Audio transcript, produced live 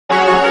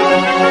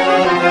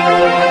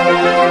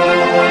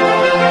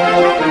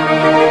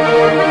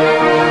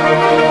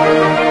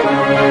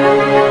Hey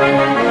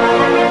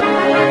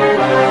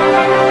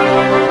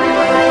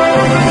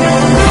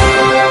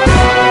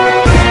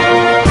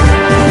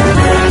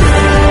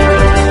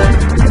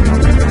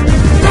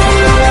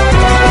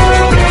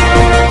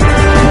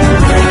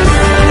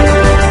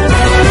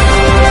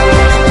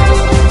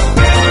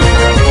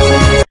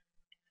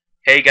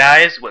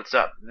guys, what's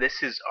up?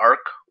 This is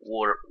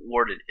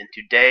ArchWarden, and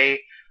today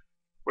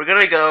we're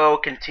gonna go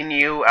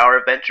continue our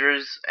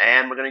adventures,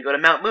 and we're gonna go to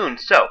Mount Moon.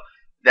 So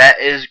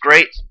that is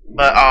great,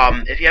 but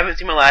if you haven't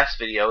seen my last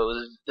video, it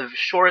was the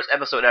shortest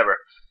episode ever.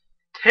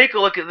 Take a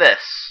look at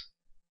this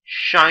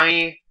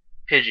shiny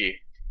Pidgey.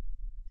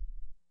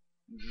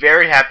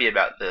 Very happy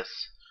about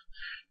this.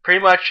 Pretty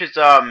much, it's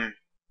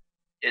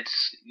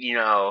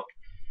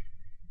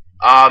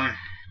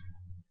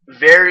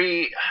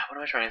very, what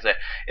am I trying to say?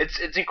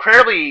 It's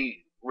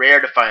incredibly rare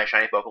to find a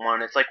shiny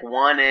Pokemon. It's like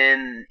 1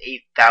 in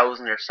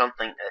 8,000 or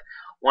something,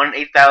 1 in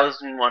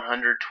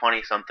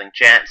 8,120 something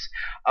chance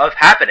of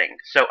happening.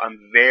 So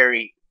I'm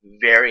very,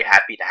 very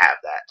happy to have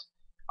that.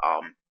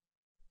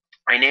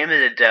 I named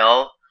it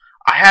Adele.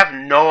 I have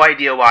no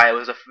idea why. It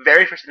was the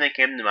very first thing that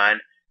came to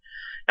mind.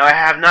 Now I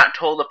have not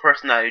told the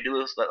person that I do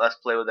this Let's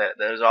Play with it.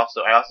 I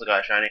also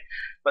got a shiny,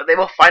 but they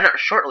will find out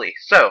shortly.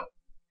 So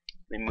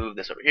let me move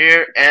this over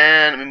here,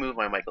 and let me move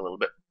my mic a little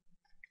bit.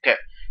 Okay,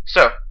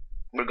 so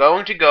we're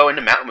going to go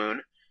into Mount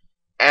Moon,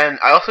 and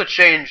I also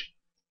changed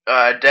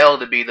Adele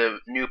to be the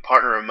new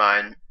partner of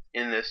mine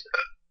in this.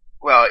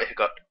 Well, it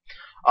got.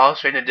 I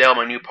also changed Adele,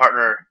 my new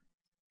partner,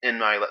 in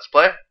my Let's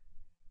Play.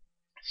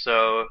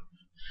 So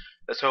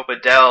let's hope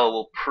Adele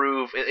will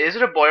prove. Is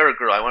it a boy or a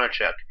girl? I want to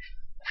check.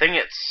 I think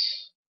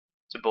it's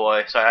a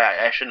boy, so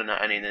I shouldn't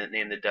have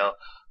named Adele,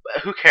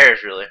 but who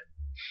cares really?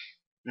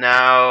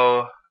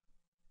 Now,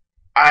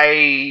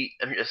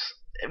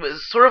 it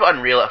was sort of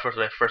unreal at first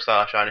when I first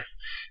saw a shiny.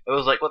 It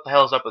was like, what the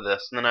hell is up with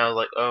this? And then I was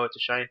like, oh, it's a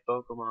shiny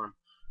Pokemon.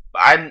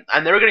 But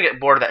I'm never gonna get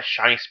bored of that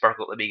shiny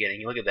sparkle at the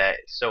beginning. Look at that,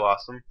 it's so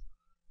awesome.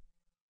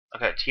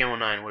 Okay,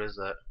 TM09, what is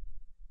that?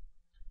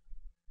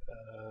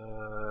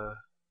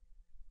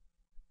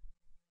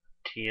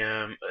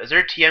 TM, is there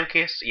a TM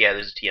case? Yeah,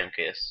 there's a TM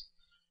case.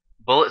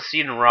 Bullet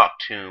Seed and Rock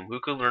Tomb. Who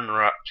could learn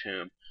Rock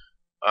Tomb?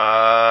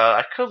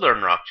 I could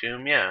learn Rock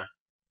Tomb, yeah.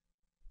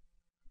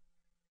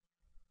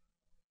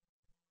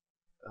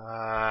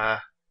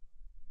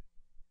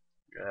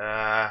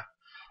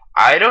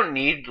 I don't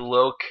need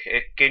low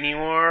kick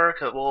anymore.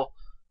 Cause, well,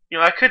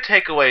 I could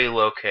take away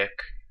low kick.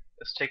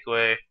 Let's take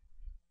away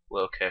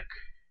low kick.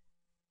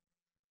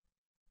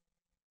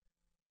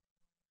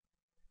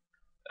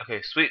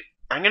 Okay, sweet.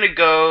 I'm gonna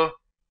go,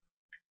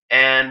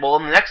 and well,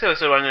 in the next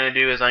episode, what I'm gonna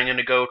do is I'm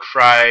gonna go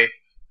try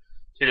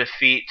to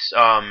defeat.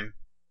 I'm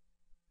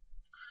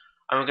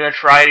gonna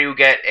try to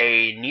get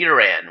a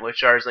Nidoran,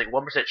 which is like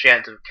 1%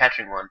 chance of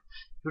catching one.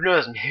 Who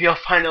knows? Maybe I'll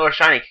find another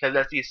shiny, because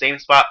that's the same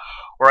spot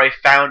where I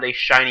found a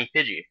shiny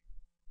Pidgey.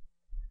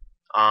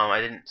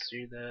 I didn't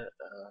see that.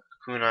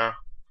 Kakuna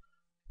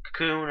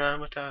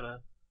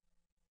Matata.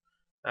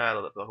 I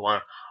love that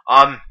Pokemon.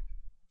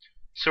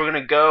 So we're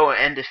gonna go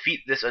and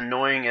defeat this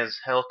annoying as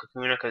hell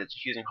Kakuna because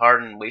it's using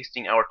hard and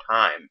wasting our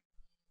time.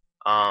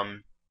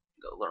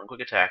 Go learn Quick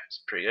Attack.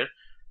 It's pretty good.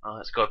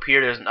 Let's go up here.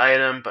 There's an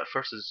item, but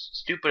first is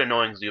stupid,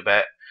 annoying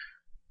Zubat.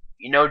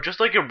 Just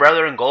like your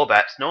brother in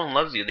Golbats, no one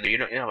loves you. You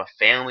don't have a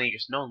family,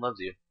 just no one loves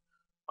you.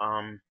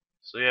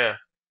 So yeah.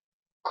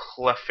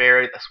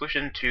 Clefairy, switch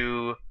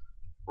into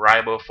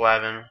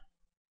Riboflavin.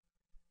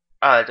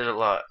 Ah, that did a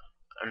lot.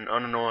 An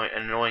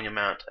annoying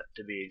amount,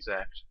 to be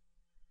exact.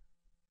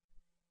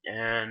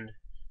 And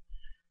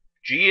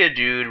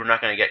Geodude, we're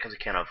not going to get because we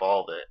can't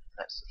evolve it.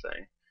 That's the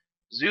thing.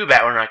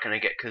 Zubat, we're not going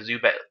to get because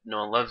Zubat, no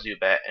one loves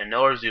Zubat. And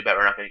Noah Zubat,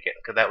 we're not going to get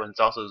because that one's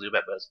also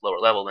Zubat, but it's lower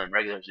level than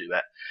regular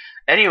Zubat.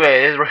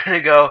 Anyways, we're going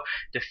to go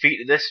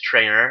defeat this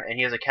trainer, and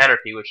he has a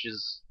Caterpie, which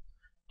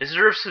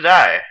deserves to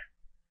die.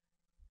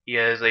 He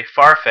has a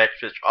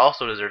Farfetch, which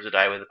also deserves to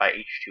die by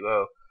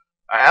H2O.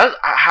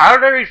 How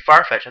did I read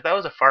Farfetch? I thought it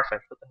was a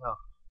Farfetch. What the hell?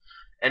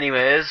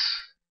 Anyways,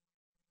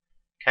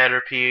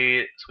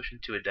 Caterpie, switching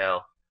to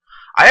Adele.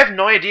 I have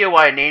no idea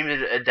why I named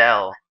it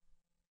Adele.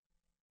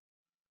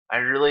 I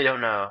really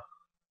don't know.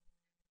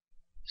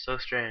 So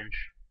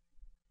strange.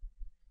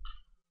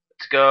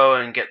 Let's go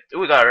and get. Ooh,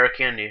 we got our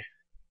candy.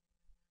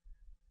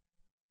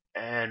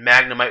 And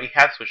Magnemite, we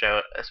have to switch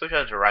out. Switch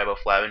out to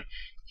Riboflavin.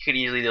 You could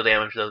easily deal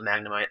damage to those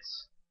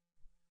Magnemites.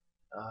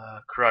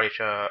 Karate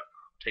Chop.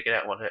 Take it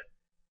out in one hit.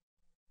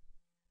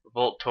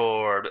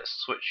 Voltorb. Let's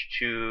switch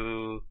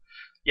to.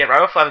 Yeah,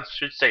 Riboflavin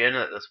should stay in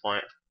at this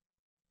point.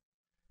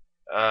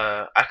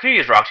 I could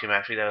use Rock Tomb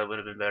actually. That would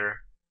have been better.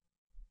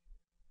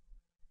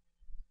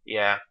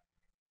 Yeah.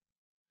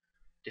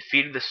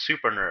 Defeated the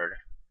Super Nerd.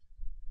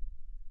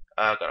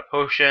 Got a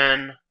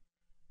potion.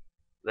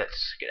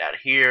 Let's get out of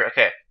here.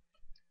 Okay.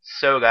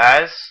 So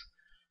guys,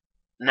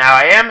 now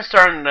I am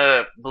starting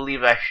to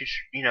believe I should,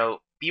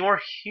 be more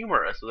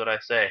humorous with what I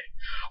say.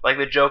 Like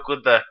the joke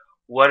with the,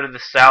 what did the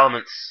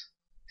Salamence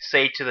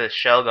say to the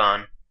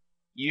Shelgon?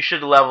 You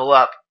should level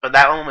up. But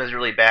that one was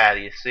really bad,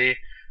 you see?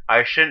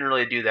 I shouldn't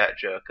really do that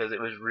joke because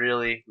it was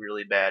really,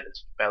 really bad.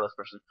 It's a badless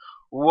person.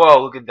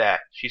 Whoa, look at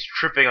that. She's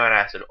tripping on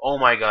acid. Oh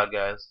my god,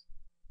 guys.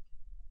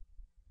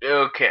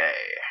 Okay.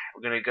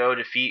 We're gonna go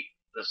defeat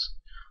this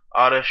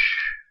Oddish.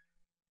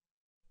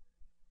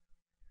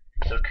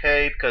 It's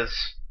okay because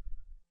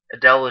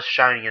Adele is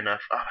shiny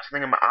enough. Oh,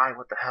 something in my eye.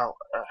 What the hell?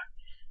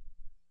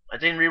 I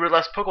didn't read what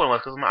last Pokemon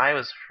was because my eye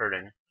was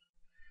hurting.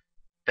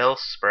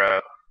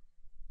 Bellsprout.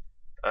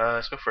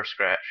 Let's go for a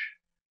scratch.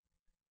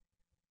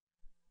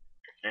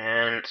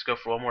 And let's go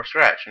for one more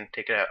scratch and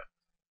take it out.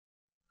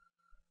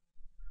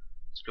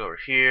 Let's go over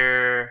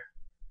here.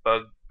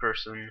 Bug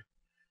person.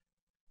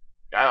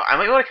 I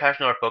might want to catch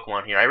another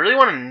Pokemon here. I really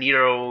want a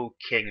Nido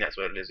King. That's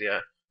what it is,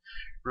 yeah.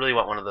 Really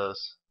want one of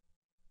those.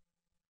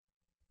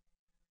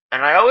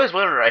 And I always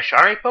wonder, are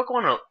shiny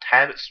Pokemon a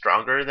tad bit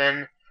stronger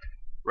than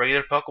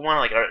regular Pokemon?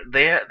 Like, are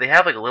they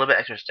have like a little bit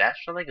extra stats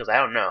or something? Because I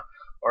don't know.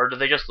 Or do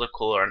they just look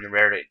cooler and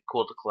they're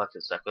cool to collect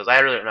and stuff? Because I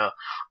really don't know.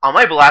 On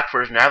my black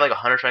version, I have like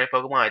 100 shiny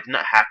Pokemon. I did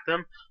not hack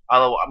them.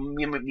 Although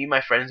me and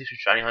my friends do some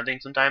shiny hunting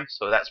sometimes,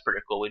 so that's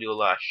pretty cool. We do a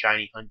lot of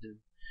shiny hunting,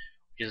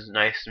 which is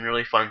nice and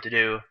really fun to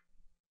do.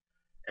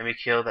 And we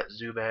kill that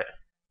Zubat.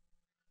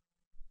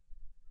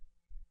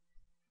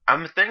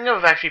 I'm thinking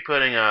of actually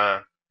putting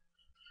a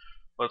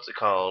what's it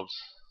called?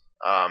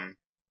 What am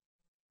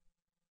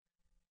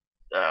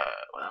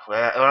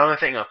I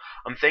thinking of?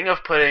 I'm thinking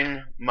of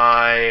putting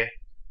my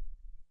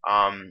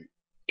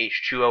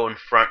H2O in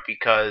front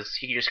because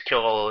he can just kill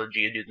all the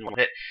Geodudes in one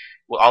hit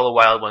with all the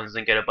wild ones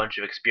and get a bunch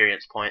of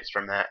experience points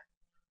from that.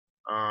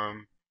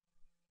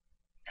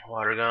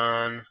 Water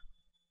gun.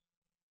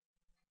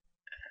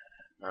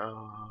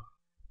 No.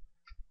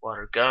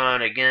 Water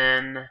gun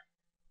again.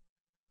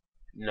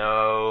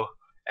 No.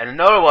 And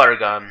another water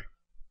gun.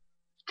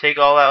 Take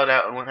all that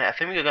out, and I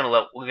think we're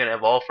gonna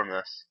evolve from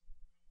this.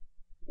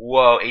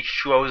 Whoa,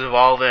 H2O is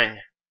evolving.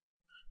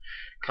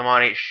 Come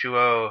on,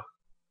 H2O.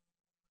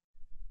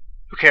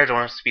 Who cares? I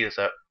want to speed this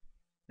up.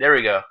 There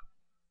we go.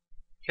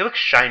 He looks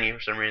shiny for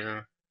some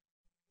reason.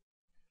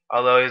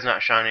 Although he's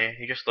not shiny,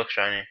 he just looks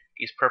shiny.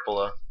 He's purple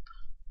though.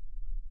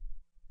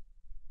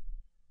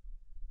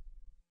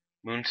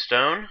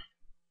 Moonstone.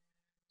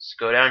 Let's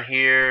go down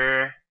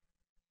here.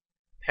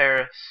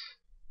 Paris.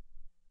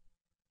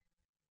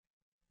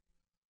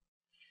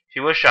 If he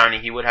was shiny,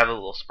 he would have a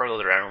little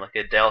sparkles around him like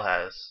Adele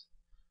has.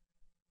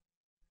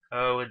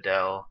 Oh,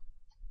 Adele.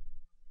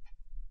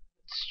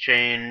 Let's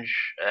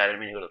change. I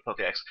didn't mean to go to the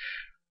Pokédex.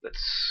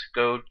 Let's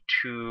go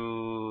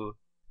to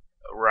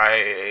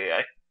right.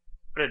 I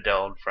put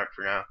Adele in front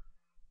for now.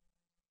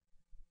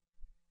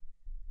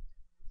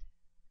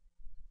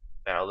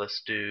 Battle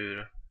this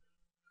dude.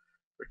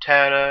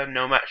 Rattata,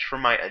 no match for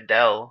my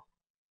Adele.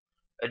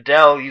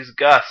 Adele, use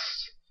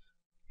Gust.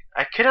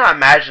 I cannot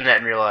imagine that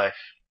in real life.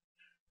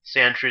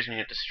 Sandtree's gonna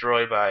get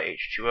destroyed by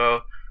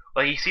H2O.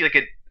 Like you see, like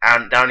it. I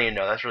don't even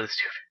know. That's really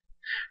stupid.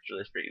 It's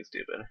really freaking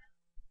stupid.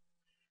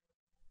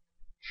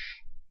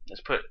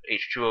 Let's put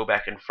H2O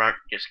back in front.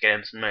 Just get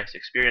him some nice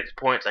experience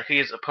points. I could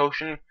use a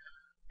potion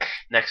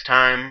next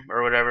time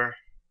or whatever.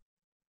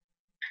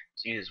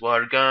 Let's use his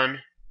water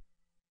gun.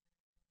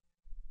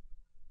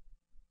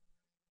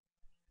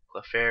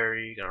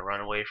 Clefairy, gonna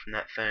run away from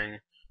that thing.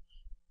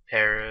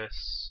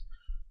 Paris.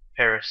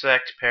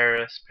 Parasect,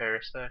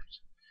 Parasect.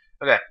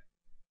 Okay.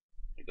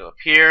 I go up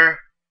here.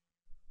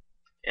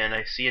 And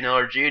I see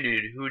another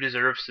Geodude who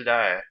deserves to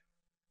die.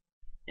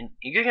 And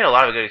you can get a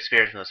lot of good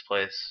experience in this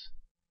place.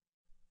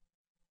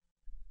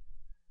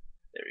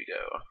 There we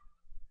go.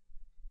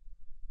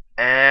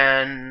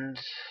 And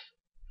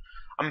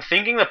I'm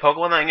thinking the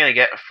Pokemon that I'm gonna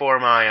get for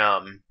my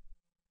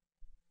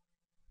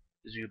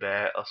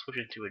Zubat, I'll switch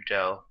it to a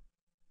gel.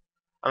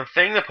 I'm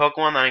thinking the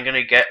Pokemon that I'm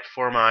gonna get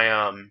for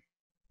my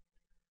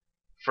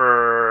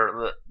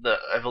for the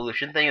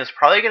evolution thing is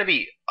probably gonna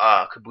be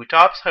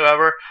Kabutops.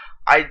 However,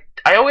 I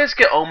always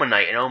get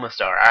Omanite and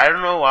Omastar. I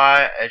don't know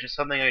why. It's just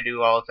something I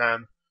do all the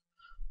time.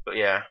 But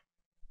yeah.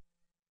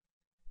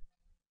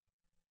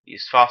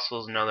 These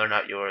fossils, no, they're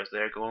not yours.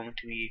 They're going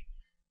to be.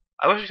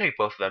 I wish I could take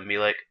both of them and be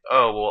like,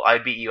 oh, well, I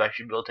beat you. I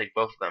should be able to take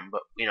both of them.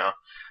 But, you know,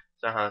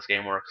 that's not how this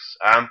game works.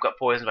 I'm got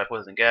poisoned by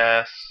poison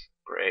gas.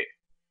 Great.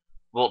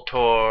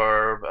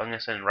 Voltorb. I'm going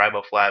to send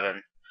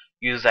Riboflavin.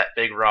 Use that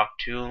big rock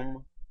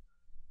tomb.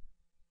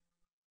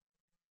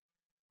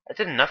 I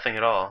did nothing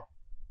at all.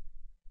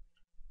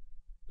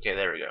 Okay,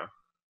 there we go.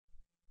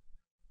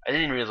 I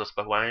didn't realize this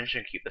Pokemon. I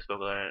should keep this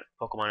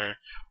Pokemon in.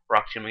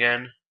 Rock tomb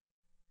again.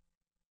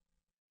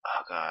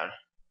 Oh, God.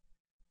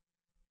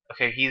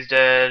 Okay, he's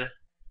dead. I'm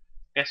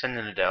gonna send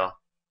in Adele.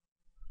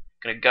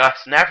 Gonna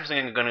Gust, and after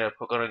I'm gonna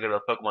go to the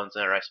Pokemon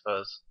Center, I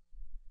suppose.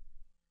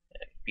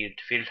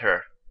 Defeated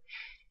her.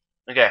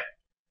 Okay.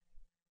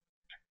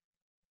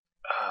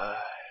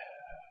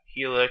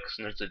 Helix,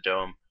 and there's the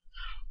Dome.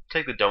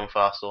 Take the Dome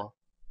Fossil.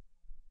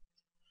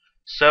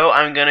 So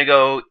I'm gonna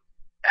go.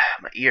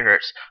 My ear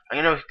hurts.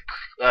 I'm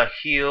gonna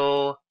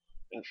heal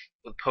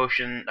with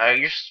potion.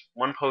 Just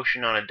one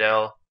potion on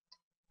Adele,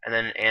 and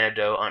then an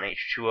antidote on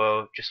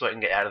H2O, just so I can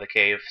get out of the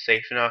cave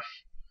safe enough.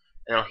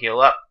 And I'll heal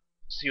up.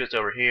 See what's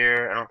over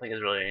here. I don't think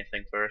there's really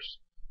anything first.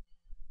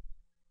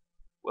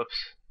 Whoops.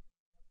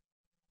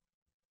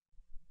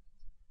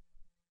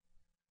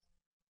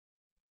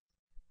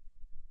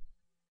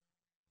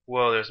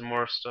 Whoa, there's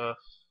more stuff.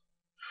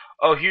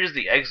 Oh, here's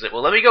the exit.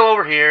 Well, let me go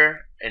over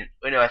here, and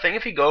I think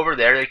if you go over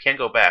there, they can't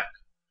go back.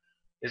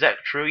 Is that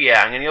true?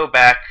 Yeah, I'm gonna go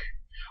back.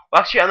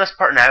 Well, actually, on this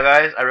part now,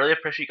 guys, I really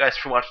appreciate you guys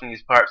for watching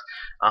these parts.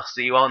 I'll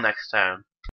see you all next time.